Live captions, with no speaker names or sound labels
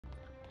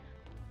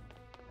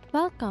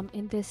Welcome.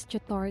 In this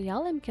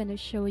tutorial, I'm gonna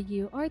show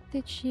you or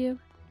teach you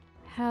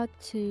how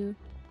to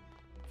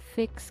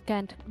fix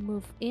can't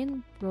move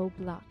in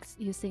Roblox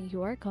using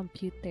your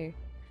computer.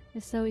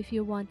 So if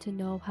you want to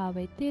know how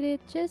I did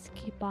it, just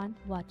keep on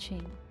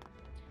watching.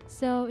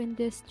 So in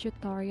this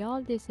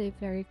tutorial, this is a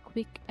very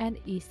quick and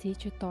easy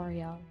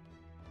tutorial.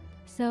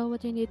 So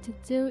what you need to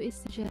do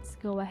is just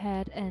go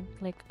ahead and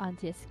click on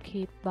the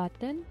escape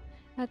button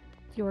at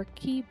your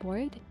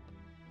keyboard,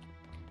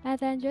 and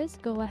then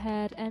just go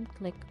ahead and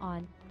click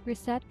on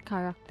reset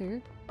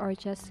character, or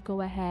just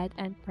go ahead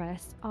and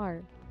press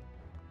R.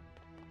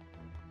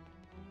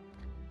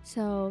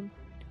 So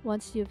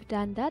once you've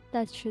done that,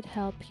 that should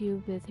help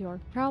you with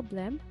your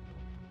problem.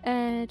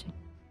 And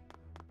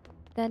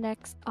the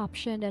next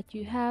option that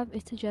you have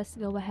is to just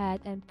go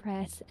ahead and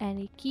press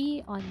any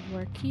key on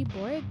your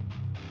keyboard,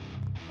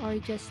 or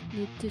you just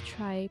need to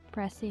try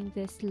pressing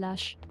this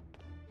slash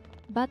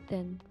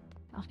button.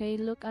 Okay,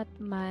 look at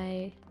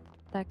my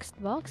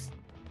text box.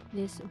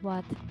 This is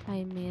what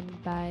I mean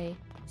by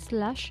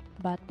slash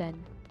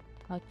button.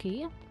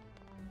 Okay,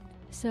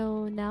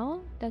 so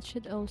now that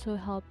should also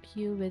help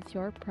you with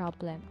your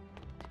problem.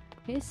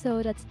 Okay,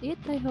 so that's it.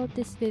 I hope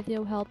this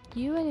video helped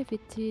you, and if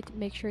it did,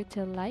 make sure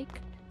to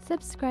like,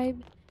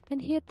 subscribe, and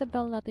hit the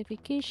bell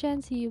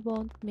notification so you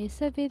won't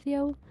miss a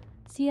video.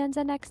 See you on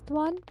the next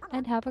one,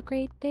 and have a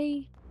great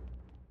day.